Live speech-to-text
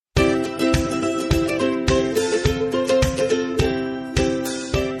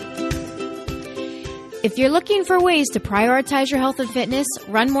If you're looking for ways to prioritize your health and fitness,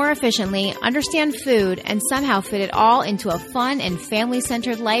 run more efficiently, understand food, and somehow fit it all into a fun and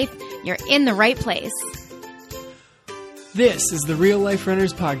family-centered life, you're in the right place. This is the Real Life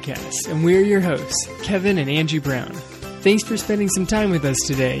Runners Podcast, and we're your hosts, Kevin and Angie Brown. Thanks for spending some time with us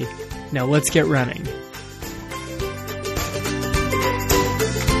today. Now let's get running.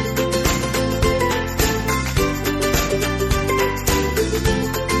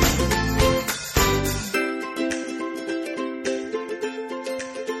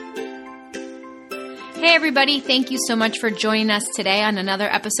 Hey everybody, thank you so much for joining us today on another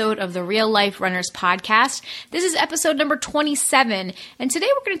episode of the Real Life Runners Podcast. This is episode number 27, and today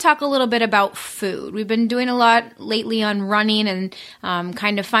we're going to talk a little bit about food. We've been doing a lot lately on running and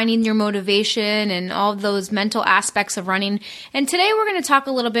kind of finding your motivation and all of those mental aspects of running. And today we're going to talk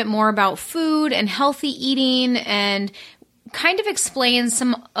a little bit more about food and healthy eating and kind of explain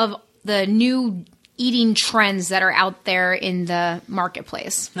some of the new eating trends that are out there in the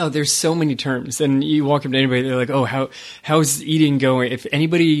marketplace. Oh, there's so many terms. And you walk up to anybody, they're like, oh, how's eating going? If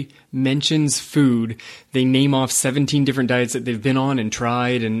anybody mentions food, they name off 17 different diets that they've been on and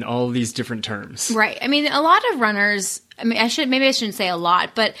tried and all these different terms. Right. I mean, a lot of runners, maybe I shouldn't say a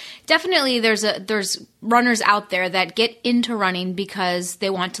lot, but definitely there's runners out there that get into running because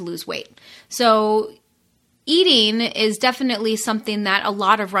they want to lose weight. So eating is definitely something that a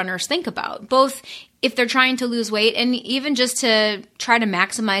lot of runners think about, both if they're trying to lose weight and even just to try to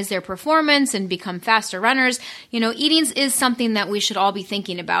maximize their performance and become faster runners. You know, eating is something that we should all be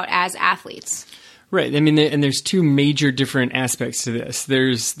thinking about as athletes. Right. I mean, and there's two major different aspects to this.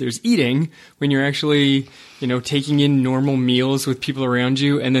 There's eating when you're actually, taking in normal meals with people around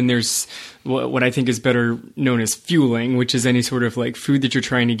you. And then there's what I think is better known as fueling, which is any sort of like food that you're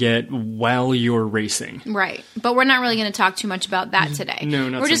trying to get while you're racing. Right. But we're not really going to talk too much about that today. No,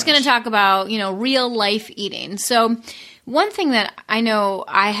 not We're just going to talk about, real life eating. So one thing that I know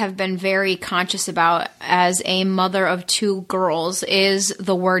I have been very conscious about as a mother of two girls is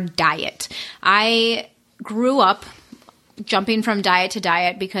the word diet. I grew up jumping from diet to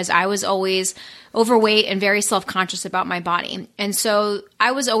diet because I was always overweight and very self-conscious about my body. And so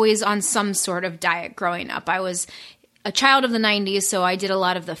I was always on some sort of diet growing up. I was a child of the 90s, so I did a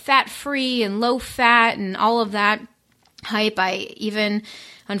lot of the fat-free and low-fat and all of that hype. I even,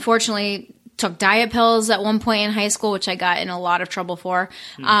 unfortunately, took diet pills at one point in high school, which I got in a lot of trouble for.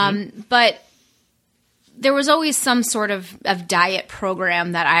 But there was always some sort of diet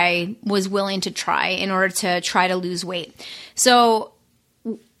program that I was willing to try in order to try to lose weight. So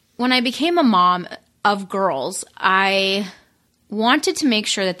when I became a mom of girls, I wanted to make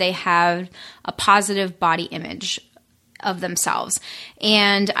sure that they had a positive body image of themselves.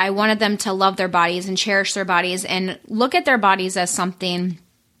 And I wanted them to love their bodies and cherish their bodies and look at their bodies as something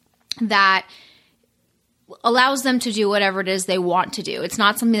that allows them to do whatever it is they want to do. It's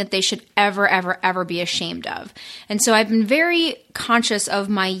not something that they should ever, ever, ever be ashamed of. And so I've been very conscious of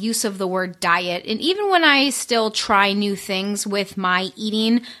my use of the word diet. And even when I still try new things with my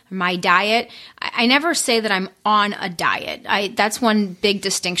eating, my diet, I never say that I'm on a diet. That's one big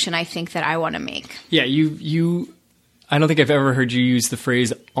distinction I think that I want to make. Yeah, I don't think I've ever heard you use the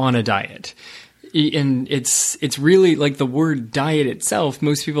phrase on a diet. And it's really like the word diet itself.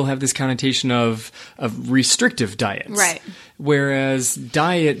 Most people have this connotation of restrictive diets. Right. Whereas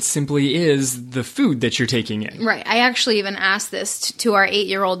diet simply is the food that you're taking in. Right. I actually even asked this to our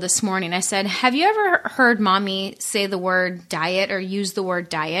 8-year-old this morning. I said, have you ever heard mommy say the word diet or use the word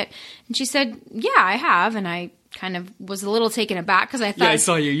diet? And she said, yeah, I have. And I kind of was a little taken aback because I thought... Yeah, I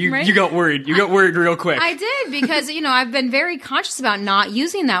saw you. You got worried. You got worried real quick. I did because, I've been very conscious about not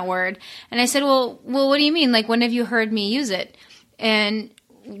using that word. And I said, well, what do you mean? Like, when have you heard me use it? And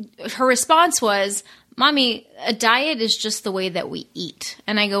her response was, Mommy, a diet is just the way that we eat.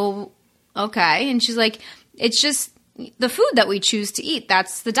 And I go, okay. And she's like, it's just the food that we choose to eat.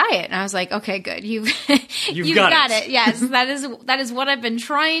 That's the diet. And I was like, okay, good. You've got it. Yes, that is what I've been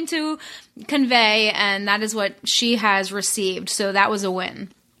trying to convey, and that is what she has received. So that was a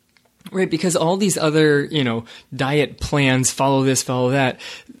win. Right, because all these other, diet plans, follow this, follow that.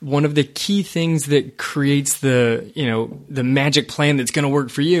 One of the key things that creates the magic plan that's going to work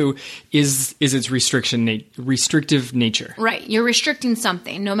for you is its restrictive nature. Right. You're restricting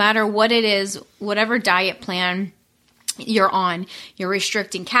something, no matter what it is, whatever diet plan you're on. You're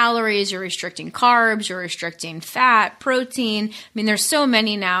restricting calories, you're restricting carbs, you're restricting fat, protein. I mean, there's so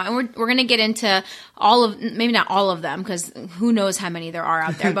many now, and we're going to get into maybe not all of them, because who knows how many there are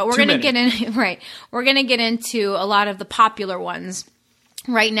out there, but we're going to get in, right. We're going to get into a lot of the popular ones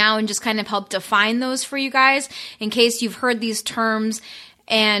right now and just kind of help define those for you guys in case you've heard these terms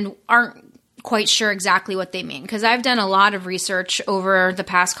and aren't quite sure exactly what they mean, because I've done a lot of research over the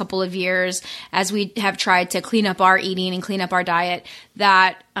past couple of years as we have tried to clean up our eating and clean up our diet,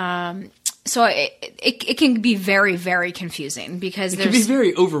 that so it can be very, very confusing, because it can be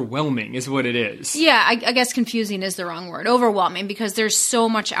very overwhelming is what it is. Yeah, I guess confusing is the wrong word. Overwhelming, because there's so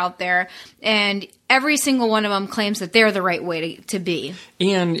much out there, and every single one of them claims that they're the right way to be.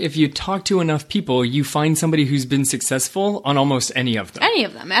 And if you talk to enough people, you find somebody who's been successful on almost any of them. Any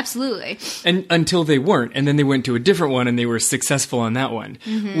of them, absolutely. And until they weren't. And then they went to a different one and they were successful on that one.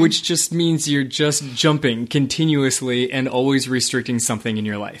 Mm-hmm. Which just means you're just jumping continuously and always restricting something in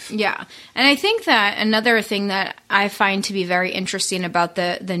your life. Yeah. And I think that another thing that I find to be very interesting about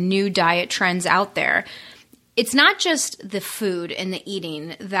the new diet trends out there, it's not just the food and the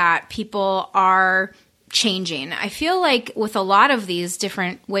eating that people are changing. I feel like with a lot of these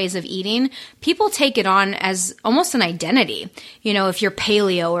different ways of eating, people take it on as almost an identity. You know, if you're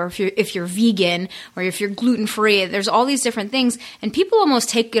paleo, or if you're vegan, or if you're gluten-free, there's all these different things, and people almost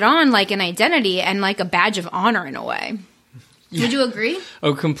take it on like an identity and like a badge of honor in a way. Yeah. Would you agree?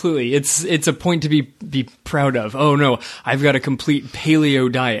 Oh, completely. It's a point to be proud of. Oh no, I've got a complete paleo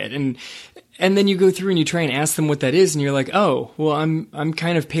diet. And then you go through and you try and ask them what that is, and you're like, oh, well, I'm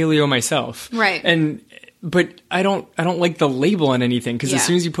kind of paleo myself. Right. But I don't like the label on anything, because as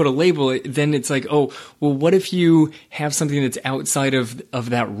soon as you put a label, then it's like, oh, well, what if you have something that's outside of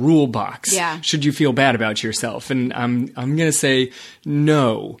that rule box? Yeah. Should you feel bad about yourself? And I'm gonna say,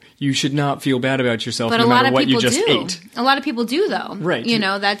 no, you should not feel bad about yourself, no matter what you just ate. A lot of people do, though. Right. You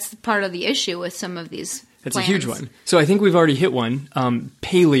know, that's part of the issue with some of these That's plans. a huge one. So I think we've already hit one.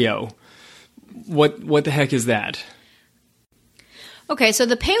 Paleo. What the heck is that? Okay, so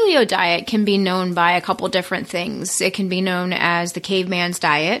the paleo diet can be known by a couple different things. It can be known as the caveman's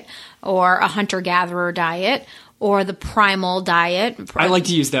diet, or a hunter-gatherer diet, or the primal diet. I like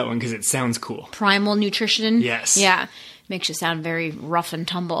to use that one because it sounds cool. Primal nutrition? Yes. Yeah. Makes you sound very rough and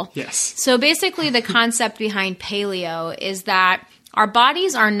tumble. Yes. So basically the concept behind paleo is that our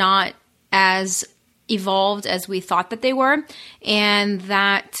bodies are not as evolved as we thought that they were, and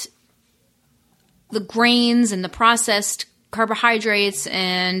that the grains and the processed carbohydrates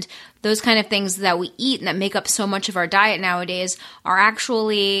and those kind of things that we eat and that make up so much of our diet nowadays are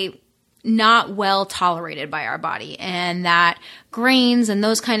actually not well tolerated by our body, and that grains and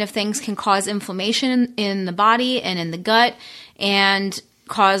those kind of things can cause inflammation in the body and in the gut, and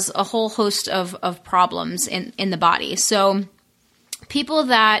cause a whole host of problems in the body. So people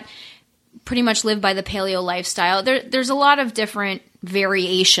that pretty much live by the paleo lifestyle, there's a lot of different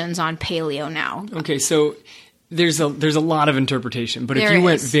variations on paleo now. Okay, so there's a lot of interpretation, but if you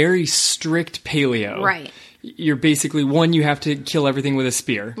went very strict paleo, right, you're basically, one, you have to kill everything with a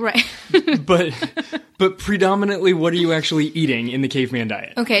spear. Right. but predominantly, what are you actually eating in the caveman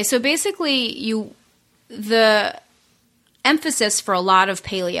diet? Okay, so basically the emphasis for a lot of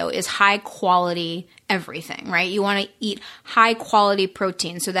paleo is high quality everything, right? You want to eat high quality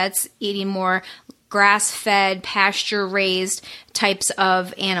protein. So that's eating more grass-fed, pasture-raised types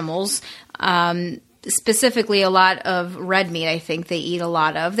of animals. Specifically, a lot of red meat, I think they eat a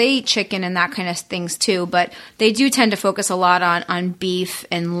lot of. They eat chicken and that kind of things too, but they do tend to focus a lot on beef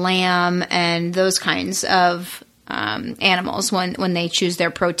and lamb and those kinds of animals when they choose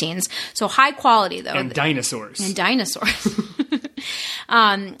their proteins. So high quality, though. And dinosaurs.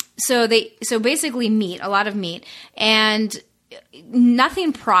 So basically meat, a lot of meat, and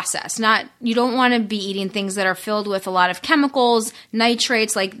nothing processed. You don't want to be eating things that are filled with a lot of chemicals,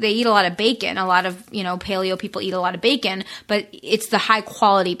 nitrates. Like they eat a lot of bacon. A lot of, paleo people eat a lot of bacon, but it's the high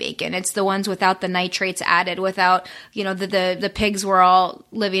quality bacon. It's the ones without the nitrates added, without, the pigs were all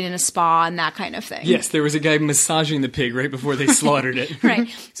living in a spa and that kind of thing. Yes, there was a guy massaging the pig right before they slaughtered it. Right.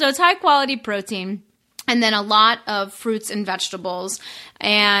 So it's high quality protein. And then a lot of fruits and vegetables.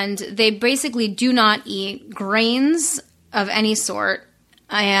 And they basically do not eat grains of any sort,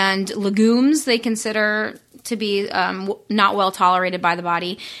 and legumes they consider to be not well tolerated by the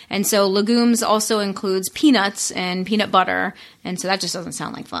body. And so legumes also includes peanuts and peanut butter, and so that just doesn't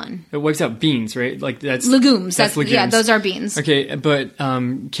sound like fun. It wipes out beans, right? Like that's legumes. That's legumes. Yeah, those are beans. Okay, but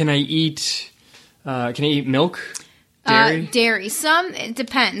can I eat milk? Dairy? Dairy. It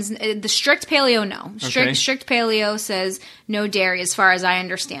depends. The strict paleo, no. Strict paleo says no dairy as far as I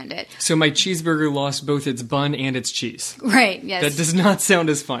understand it. So my cheeseburger lost both its bun and its cheese. Right, yes. That does not sound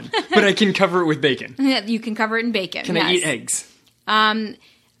as fun. But I can cover it with bacon. Yeah, you can cover it in bacon. Can I eat eggs? I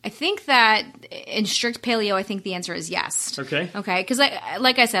think that in strict paleo, I think the answer is yes. Okay. Okay, because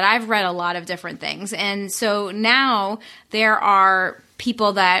like I said, I've read a lot of different things. And so now there are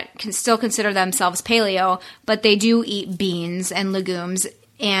people that can still consider themselves paleo, but they do eat beans and legumes.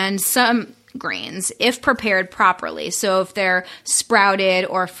 And some grains if prepared properly. So if they're sprouted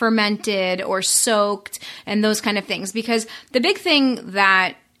or fermented or soaked and those kind of things. Because the big thing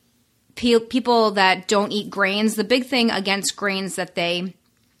that people that don't eat grains, the big thing against grains that they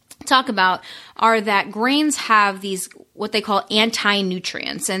talk about are that grains have these what they call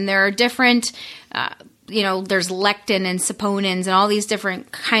anti-nutrients, and there are different there's lectin and saponins and all these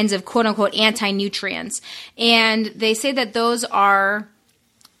different kinds of quote unquote anti-nutrients, and they say that those are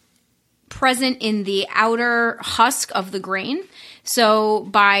present in the outer husk of the grain. So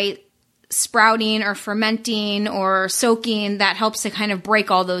by sprouting or fermenting or soaking, that helps to kind of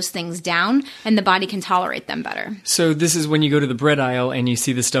break all those things down, and the body can tolerate them better. So this is when you go to the bread aisle and you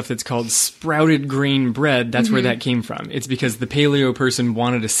see the stuff that's called sprouted grain bread. That's where that came from. It's because the paleo person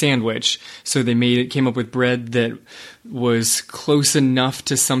wanted a sandwich, so they came up with bread that was close enough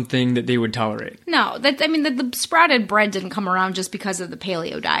to something that they would tolerate. No, the sprouted bread didn't come around just because of the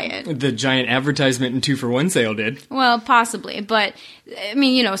paleo diet. The giant advertisement and 2-for-1 sale did. Well, possibly, but I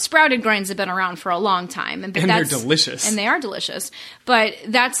mean, sprouted grains have been around for a long time, and they're delicious. And they are delicious. But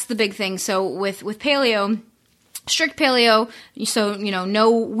that's the big thing. So with paleo, strict paleo, so,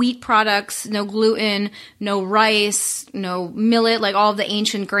 no wheat products, no gluten, no rice, no millet, like all of the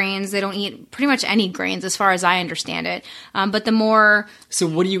ancient grains. They don't eat pretty much any grains as far as I understand it. But the more... So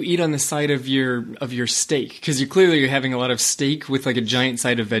what do you eat on the side of your steak? Because you're having a lot of steak with like a giant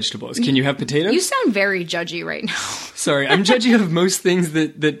side of vegetables. Can you have potatoes? You sound very judgy right now. Sorry, I'm judgy of most things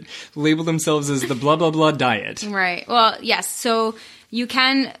that label themselves as the blah, blah, blah diet. Right. Well, yes. So...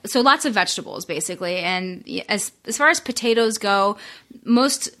 lots of vegetables, basically. And as far as potatoes go,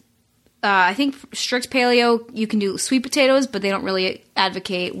 I think strict paleo, you can do sweet potatoes, but they don't really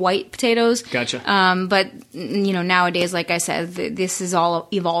advocate white potatoes. Gotcha. But, nowadays, like I said, this is all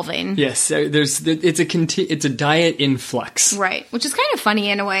evolving. Yes. It's a diet in flux. Right. Which is kind of funny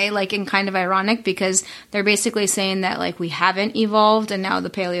in a way, and kind of ironic, because they're basically saying that, we haven't evolved, and now the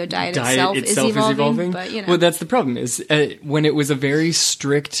paleo diet itself is evolving. But, Well, that's the problem, is when it was a very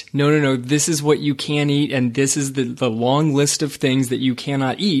strict, no, this is what you can eat, and this is the long list of things that you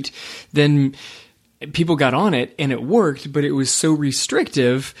cannot eat, then people got on it and it worked, but it was so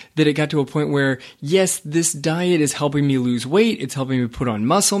restrictive that it got to a point where, yes, this diet is helping me lose weight, it's helping me put on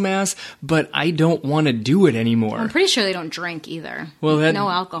muscle mass, but I don't want to do it anymore. I'm pretty sure they don't drink either. Well, no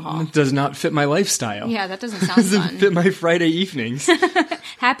alcohol. Does not fit my lifestyle. Yeah, that doesn't sound doesn't fun. fit my Friday evenings.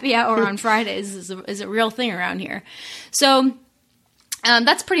 Happy hour on Fridays is a real thing around here. So...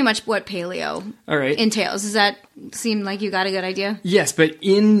 that's pretty much what paleo entails. Does that seem like you got a good idea? Yes, but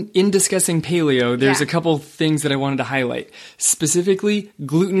in discussing paleo, there's a couple things that I wanted to highlight. Specifically,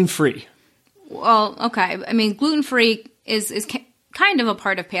 gluten-free. Well, okay. I mean, gluten-free is kind of a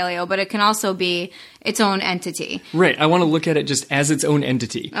part of paleo, but it can also be its own entity. Right. I want to look at it just as its own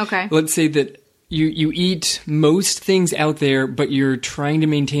entity. Okay. Let's say that you eat most things out there, but you're trying to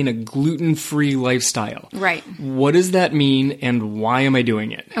maintain a gluten-free lifestyle. Right. What does that mean, and why am I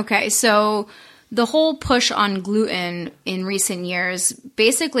doing it? Okay, so the whole push on gluten in recent years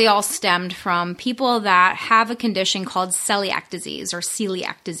basically all stemmed from people that have a condition called celiac disease or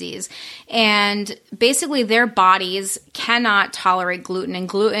celiac disease. And basically their bodies cannot tolerate gluten, and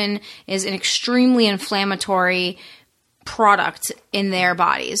gluten is an extremely inflammatory product in their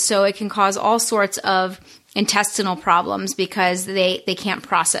bodies. So it can cause all sorts of intestinal problems because they can't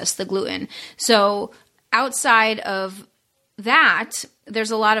process the gluten. So outside of that,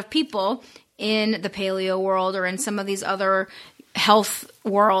 there's a lot of people in the paleo world or in some of these other health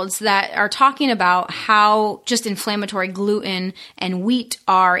worlds that are talking about how just inflammatory gluten and wheat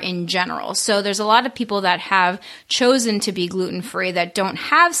are in general. So there's a lot of people that have chosen to be gluten-free that don't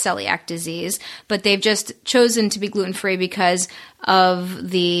have celiac disease, but they've just chosen to be gluten-free because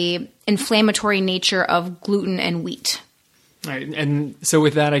of the inflammatory nature of gluten and wheat. Right, and so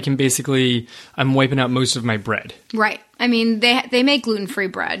with that, I'm wiping out most of my bread. Right. I mean, they make gluten-free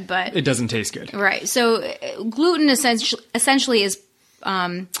bread, but... it doesn't taste good. Right. So gluten essentially is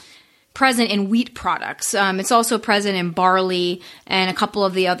present in wheat products. It's also present in barley and a couple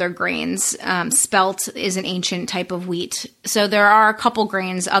of the other grains. Spelt is an ancient type of wheat. So there are a couple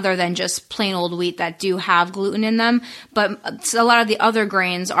grains other than just plain old wheat that do have gluten in them, but a lot of the other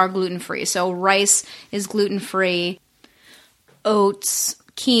grains are gluten-free. So rice is gluten-free. Oats,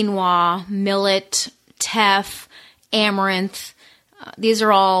 quinoa, millet, teff, amaranth. These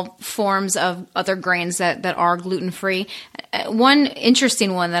are all forms of other grains that are gluten-free. One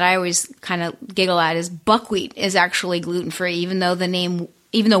interesting one that I always kind of giggle at is buckwheat is actually gluten-free, even though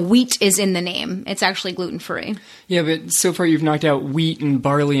wheat is in the name, it's actually gluten-free. Yeah, but so far you've knocked out wheat and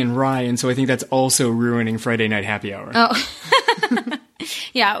barley and rye, and so I think that's also ruining Friday night happy hour. Oh.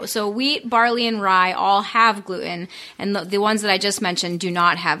 Yeah, so wheat, barley, and rye all have gluten, and the ones that I just mentioned do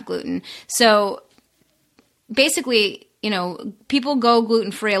not have gluten. So basically, people go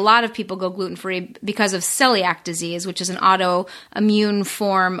gluten-free. A lot of people go gluten-free because of celiac disease, which is an autoimmune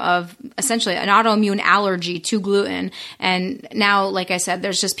form of essentially an autoimmune allergy to gluten. And now, like I said,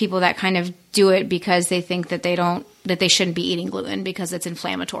 there's just people that kind of do it because they think that they shouldn't be eating gluten because it's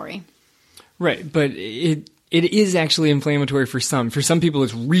inflammatory. Right, but it is actually inflammatory for some. For some people,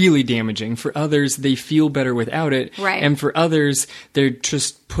 it's really damaging. For others, they feel better without it. Right. And for others, they're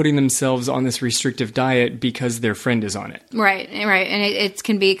just putting themselves on this restrictive diet because their friend is on it. Right. And it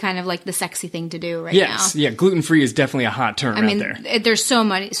can be kind of like the sexy thing to do now. Yes. Yeah. Gluten-free is definitely a hot term out there. There's so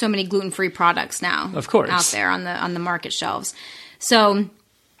many gluten-free products now. Of course. Out there on the market shelves. So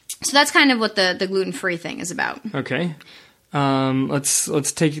that's kind of what the gluten-free thing is about. Okay.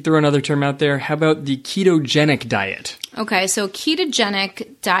 Let's take you through another term out there. How about the ketogenic diet? Okay, so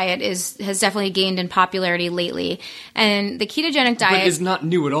ketogenic diet has definitely gained in popularity lately, and the ketogenic diet is not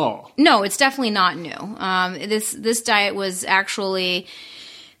new at all. No, it's definitely not new. This diet was actually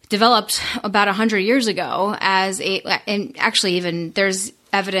developed about 100 years ago and actually even there's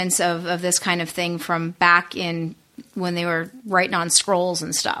evidence of this kind of thing from back in when they were writing on scrolls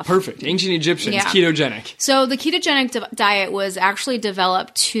and stuff. Perfect. Ancient Egyptians, yeah. Ketogenic. So the ketogenic diet was actually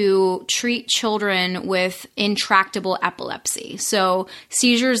developed to treat children with intractable epilepsy. So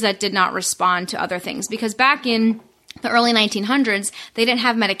seizures that did not respond to other things. Because back in the early 1900s, they didn't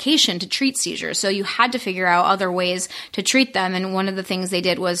have medication to treat seizures. So you had to figure out other ways to treat them. And one of the things they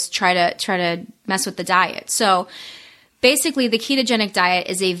did was try to mess with the diet. So basically, the ketogenic diet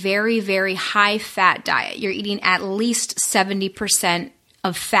is a very, very high-fat diet. You're eating at least 70%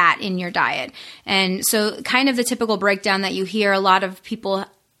 of fat in your diet. And so kind of the typical breakdown that you hear a lot of people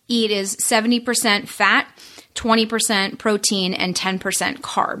eat is 70% fat, 20% protein, and 10%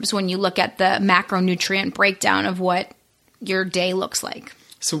 carbs when you look at the macronutrient breakdown of what your day looks like.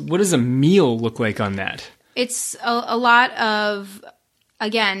 So what does a meal look like on that? It's a lot of,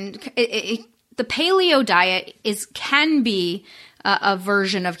 again, the paleo diet can be a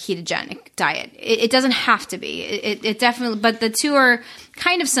version of ketogenic diet. It doesn't have to be. It definitely, but the two are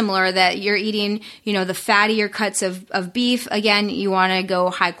kind of similar. That you're eating, the fattier cuts of beef. Again, you want to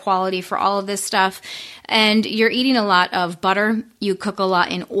go high quality for all of this stuff, and you're eating a lot of butter. You cook a lot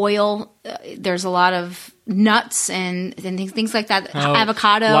in oil. There's a lot of nuts and things like that.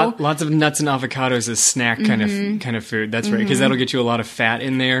 Avocado. Lots of nuts and avocados as snack kind of food. That's right, because that'll get you a lot of fat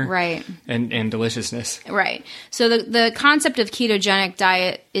in there, right? And deliciousness, right? So the concept of ketogenic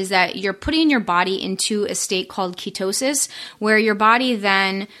diet is that you're putting your body into a state called ketosis, where your body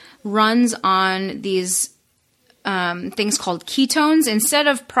then runs on these things called ketones instead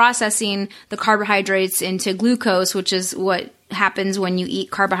of processing the carbohydrates into glucose, which is what happens when you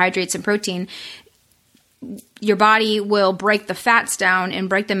eat carbohydrates and protein. Your body will break the fats down and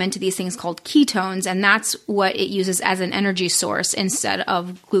break them into these things called ketones, and that's what it uses as an energy source instead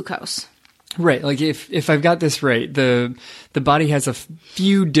of glucose. Right. Like if I've got this right, the body has a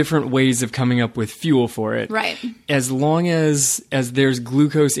few different ways of coming up with fuel for it. Right. As long as there's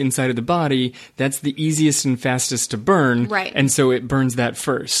glucose inside of the body, that's the easiest and fastest to burn. Right. And so it burns that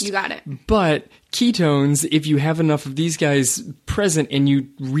first. You got it. But ketones, if you have enough of these guys present and you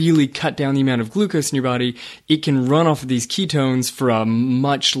really cut down the amount of glucose in your body, it can run off of these ketones for a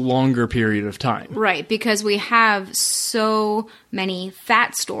much longer period of time. Right, because we have so many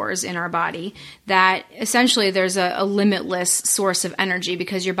fat stores in our body that essentially there's a limitless source of energy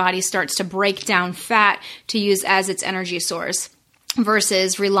because your body starts to break down fat to use as its energy source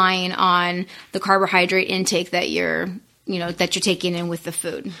versus relying on the carbohydrate intake that you're taking in with the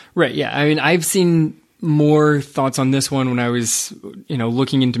food. Right. Yeah. I mean, I've seen more thoughts on this one when I was,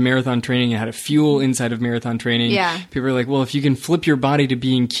 looking into marathon training and how to fuel inside of marathon training. Yeah. People are like, well, if you can flip your body to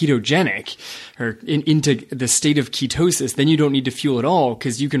being ketogenic or into the state of ketosis, then you don't need to fuel at all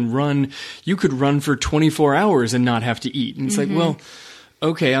because you could run for 24 hours and not have to eat. And it's like, well,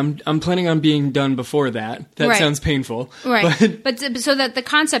 okay, I'm planning on being done before that. That sounds painful. Right. But so that the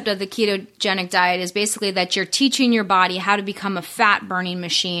concept of the ketogenic diet is basically that you're teaching your body how to become a fat burning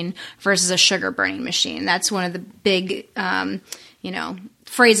machine versus a sugar burning machine. That's one of the big,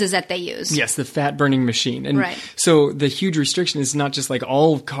 phrases that they use. Yes, the fat burning machine. And right. So the huge restriction is not just like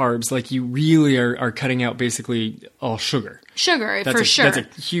all carbs, like you really are cutting out basically all sugar. sugar, for sure.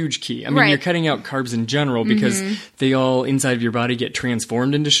 That's a huge key. I mean, Right. you're cutting out carbs in general because they all inside of your body get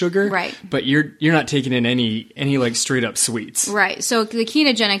transformed into sugar. Right. But you're not taking in any like straight up sweets. Right. So the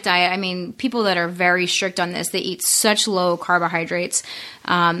ketogenic diet, I mean, people that are very strict on this, they eat such low carbohydrates.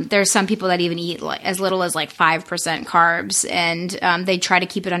 There's some people that even eat as little as like 5% carbs, and they try to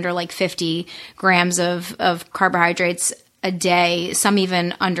keep it under like 50 grams of carbohydrates a day, some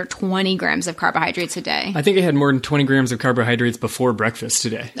even under 20 grams of carbohydrates a day. I think I had more than 20 grams of carbohydrates before breakfast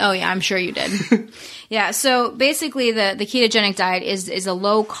today. Oh, yeah, I'm sure you did. Yeah, so basically the ketogenic diet is a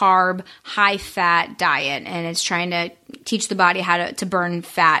low-carb, high-fat diet, and it's trying to teach the body how to burn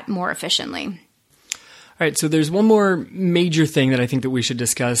fat more efficiently. All right, so there's one more major thing that I think that we should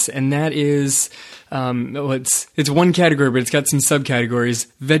discuss, and that is, it's one category, but it's got some subcategories: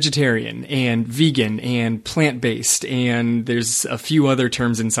 vegetarian and vegan and plant-based, and there's a few other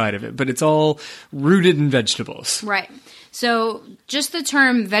terms inside of it, but it's all rooted in vegetables. Right. So just the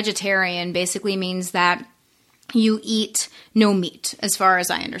term vegetarian basically means that you eat no meat, as far as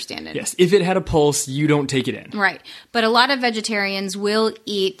I understand it. Yes, if it had a pulse, you don't take it in. Right. But a lot of vegetarians will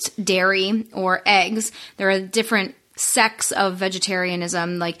eat dairy or eggs. There are different sects of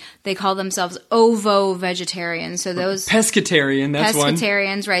vegetarianism, like they call themselves ovo-vegetarians. So those pescatarian, that's one.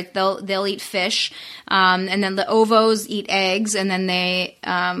 Pescatarians, right? They'll eat fish, and then the ovos eat eggs, and then they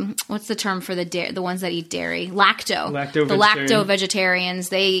what's the term for the ones that eat dairy? Lacto-vegetarian. The lacto-vegetarians,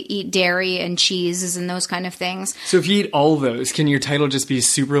 they eat dairy and cheeses and those kind of things. So if you eat all those, can your title just be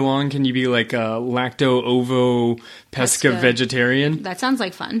super long? Can you be like a lacto-ovo-pesca-vegetarian? That sounds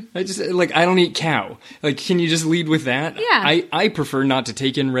like fun. I don't eat cow. Like, can you just lead with that? Yeah. I prefer not to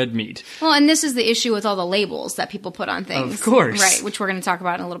take in red meat. Well, and this is the issue with all the labels that people put on things. Of course. Right, which we're going to talk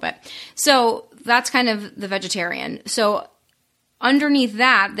about in a little bit. So that's kind of the vegetarian. So underneath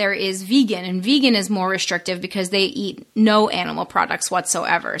that, there is vegan, and vegan is more restrictive because they eat no animal products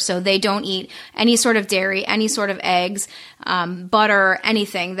whatsoever. So they don't eat any sort of dairy, any sort of eggs, butter,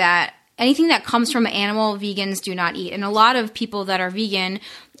 anything that comes from an animal, vegans do not eat. And a lot of people that are vegan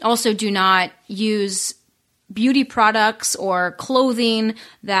also do not use beauty products or clothing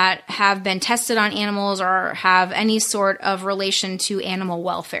that have been tested on animals or have any sort of relation to animal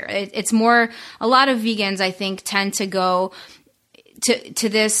welfare. It's more, a lot of vegans, I think, tend to go to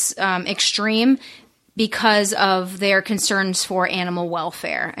this extreme because of their concerns for animal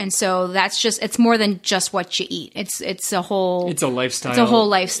welfare. And so that's just, it's more than just what you eat. It's a whole... It's a lifestyle. It's a whole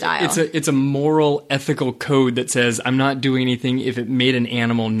lifestyle. It's a moral, ethical code that says, I'm not doing anything if it made an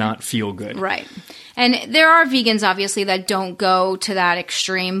animal not feel good. Right. And there are vegans, obviously, that don't go to that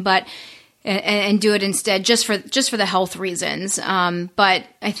extreme, but and do it instead just for the health reasons. But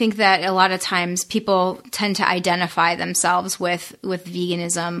I think that a lot of times people tend to identify themselves with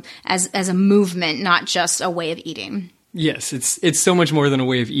veganism as a movement, not just a way of eating. Yes, it's so much more than a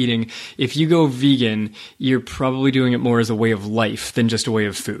way of eating. If you go vegan, you're probably doing it more as a way of life than just a way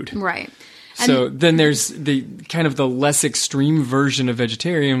of food. Right. So then there's the kind of the less extreme version of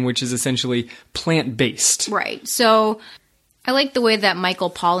vegetarian, which is essentially plant-based. Right. So I like the way that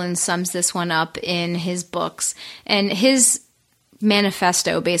Michael Pollan sums this one up in his books. And his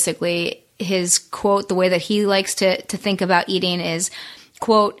manifesto, basically, his quote, the way that he likes to think about eating is,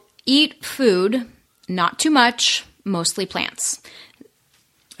 quote, eat food, not too much, mostly plants.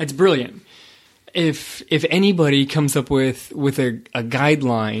 That's brilliant. If anybody comes up with a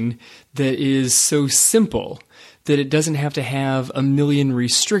guideline that is so simple that it doesn't have to have a million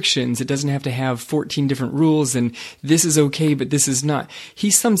restrictions, it doesn't have to have 14 different rules, and this is okay, but this is not.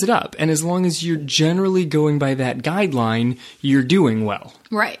 He sums it up, and as long as you're generally going by that guideline, you're doing well.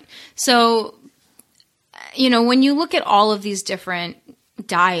 Right. So, when you look at all of these different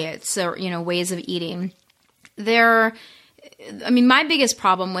diets or, ways of eating, my biggest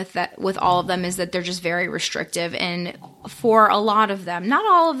problem with all of them is that they're just very restrictive. And for a lot of them, not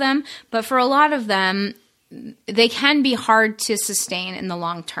all of them, but for a lot of them, they can be hard to sustain in the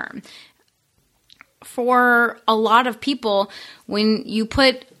long term. For a lot of people, when you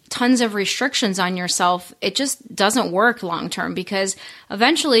put tons of restrictions on yourself, it just doesn't work long term because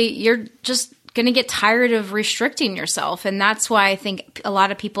eventually you're just going to get tired of restricting yourself. And that's why I think a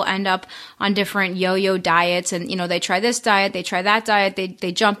lot of people end up on different yo-yo diets and, they try this diet, they try that diet,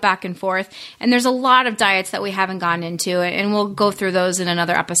 they jump back and forth. And there's a lot of diets that we haven't gone into, and we'll go through those in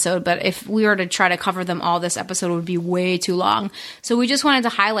another episode. But if we were to try to cover them all, this episode would be way too long. So we just wanted to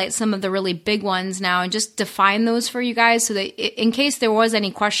highlight some of the really big ones now and just define those for you guys so that in case there was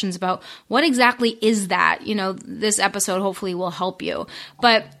any questions about what exactly is that, this episode hopefully will help you.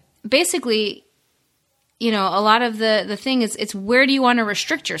 But basically, a lot of the thing is it's where do you want to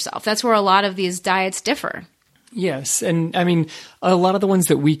restrict yourself? That's where a lot of these diets differ. Yes. And I mean, a lot of the ones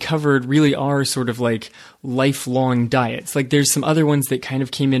that we covered really are sort of like lifelong diets. Like there's some other ones that kind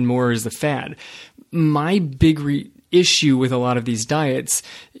of came in more as a fad. My big issue with a lot of these diets,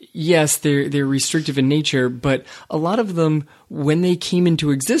 yes, they're restrictive in nature, but a lot of them, when they came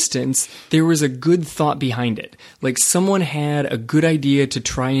into existence, there was a good thought behind it. Like someone had a good idea to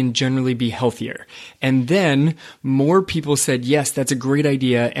try and generally be healthier. And then more people said, yes, that's a great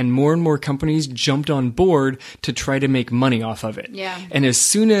idea. And more companies jumped on board to try to make money off of it. Yeah. And as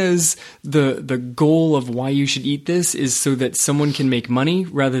soon as the goal of why you should eat this is so that someone can make money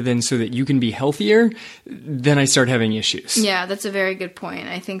rather than so that you can be healthier, then I start having issues. Yeah, that's a very good point.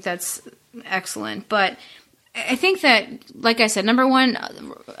 I think that's excellent. But I think that, like I said, number one,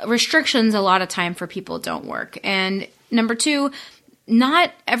 restrictions a lot of time for people don't work. And number two,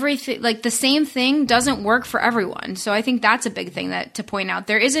 not everything, like the same thing doesn't work for everyone. So I think that's a big thing to point out.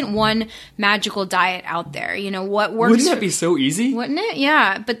 There isn't one magical diet out there. You know, what works. Wouldn't that be so easy? Wouldn't it?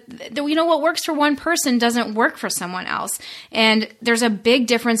 Yeah. But you know, what works for one person doesn't work for someone else. And there's a big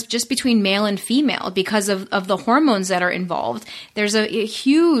difference just between male and female because of the hormones that are involved. There's a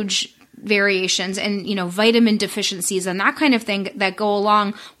huge variations and, you know, vitamin deficiencies and that kind of thing that go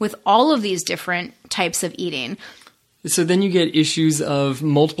along with all of these different types of eating. So then you get issues of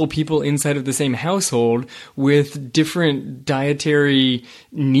multiple people inside of the same household with different dietary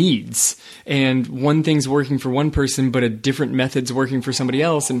needs. And one thing's working for one person, but a different method's working for somebody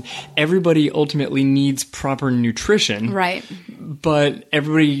else. And everybody ultimately needs proper nutrition. Right. But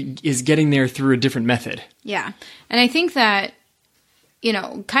everybody is getting there through a different method. Yeah. And I think that, you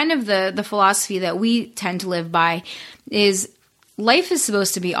know, kind of the philosophy that we tend to live by is life is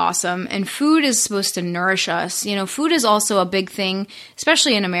supposed to be awesome and food is supposed to nourish us. You know, food is also a big thing,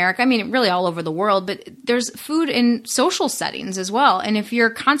 especially in America. I mean, really all over the world, but there's food in social settings as well. And if you're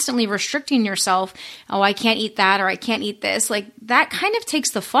constantly restricting yourself, oh, I can't eat that or I can't eat this, like that kind of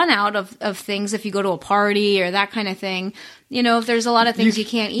takes the fun out of things if you go to a party or that kind of thing. You know, if there's a lot of things you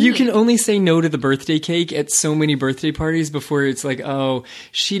can't eat. You can only say no to the birthday cake at so many birthday parties before it's like, oh,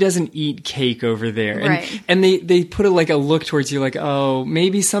 she doesn't eat cake over there. Right. And they put a look towards you like, oh,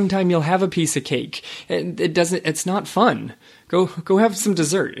 maybe sometime you'll have a piece of cake. And it's not fun. Go have some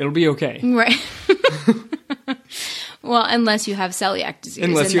dessert. It'll be okay. Right. Well, unless you have celiac disease.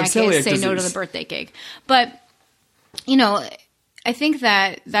 Unless you have celiac disease. Say no to the birthday cake. But, you know, I think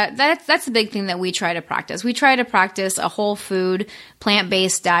that's the big thing that we try to practice. We try to practice a whole food,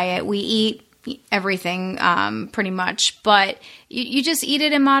 plant-based diet. We eat everything pretty much, but you just eat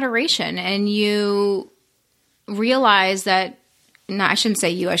it in moderation, and you realize that. No, I shouldn't say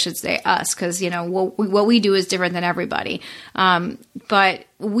you. I should say us, because you know what we do is different than everybody. But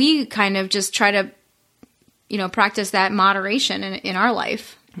we kind of just try to, you know, practice that moderation in our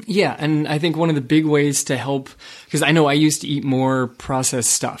life. Yeah, and I think one of the big ways to help, because I know I used to eat more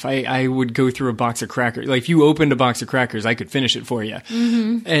processed stuff. I would go through a box of crackers. Like if you opened a box of crackers, I could finish it for you.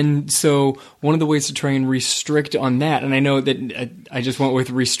 Mm-hmm. And so one of the ways to try and restrict on that, and I know that I just went with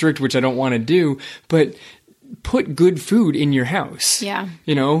restrict, which I don't want to do, but put good food in your house. Yeah.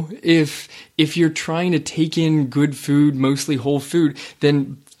 You know, if you're trying to take in good food, mostly whole food,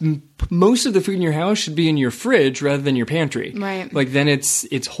 then most of the food in your house should be in your fridge rather than your pantry. Right. Like then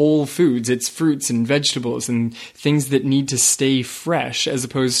it's whole foods, it's fruits and vegetables and things that need to stay fresh as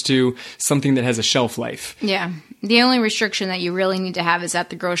opposed to something that has a shelf life. Yeah. The only restriction that you really need to have is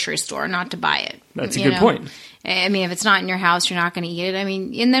at the grocery store, not to buy it. That's a good point. I mean, if it's not in your house, you're not going to eat it. I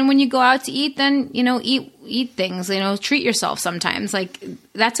mean, and then when you go out to eat, then, you know, eat things, you know, treat yourself sometimes. Like,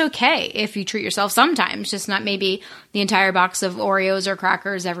 that's okay if you treat yourself sometimes, just not maybe the entire box of Oreos or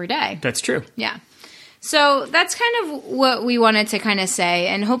crackers every day. That's true. Yeah. So that's kind of what we wanted to kind of say.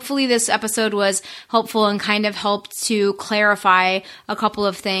 And hopefully this episode was helpful and kind of helped to clarify a couple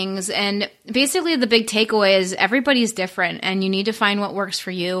of things. And basically the big takeaway is everybody's different and you need to find what works for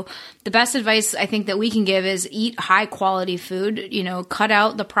you. The best advice I think that we can give is eat high quality food, you know, cut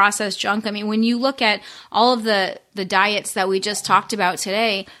out the processed junk. I mean, when you look at all of the diets that we just talked about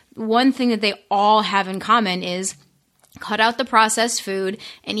today, one thing that they all have in common is cut out the processed food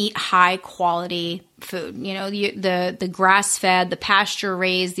and eat high quality food. You know, the grass fed, the pasture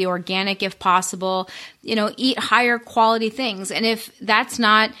raised, the organic if possible, you know, eat higher quality things. And if that's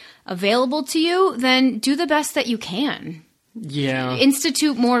not available to you, then do the best that you can. Yeah.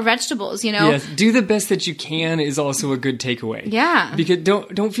 Institute more vegetables, you know. Yes, do the best that you can is also a good takeaway. Yeah. Because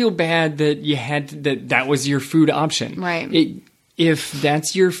don't feel bad that you had that was your food option. Right. If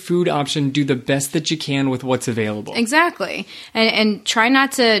that's your food option, do the best that you can with what's available. Exactly. And try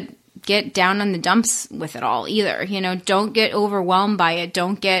not to get down on the dumps with it all either. You know, don't get overwhelmed by it.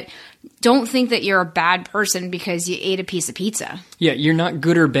 Don't get don't think that you're a bad person because you ate a piece of pizza. Yeah, you're not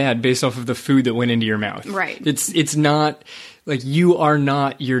good or bad based off of the food that went into your mouth. Right. It's not like you are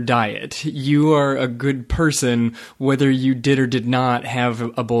not your diet. You are a good person whether you did or did not have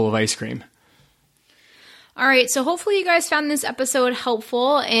a bowl of ice cream. All right, so hopefully you guys found this episode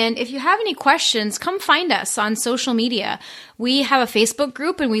helpful. And if you have any questions, come find us on social media. We have a Facebook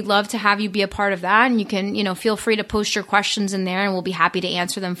group, and we'd love to have you be a part of that. And you can, feel free to post your questions in there, and we'll be happy to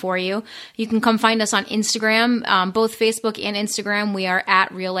answer them for you. You can come find us on Instagram, both Facebook and Instagram. We are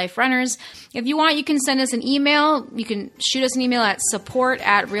at Real Life Runners. If you want, you can send us an email. You can shoot us an email at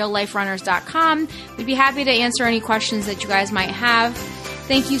support@realliferunners.com. We'd be happy to answer any questions that you guys might have.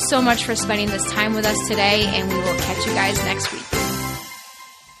 Thank you so much for spending this time with us today, and we will catch you guys next week.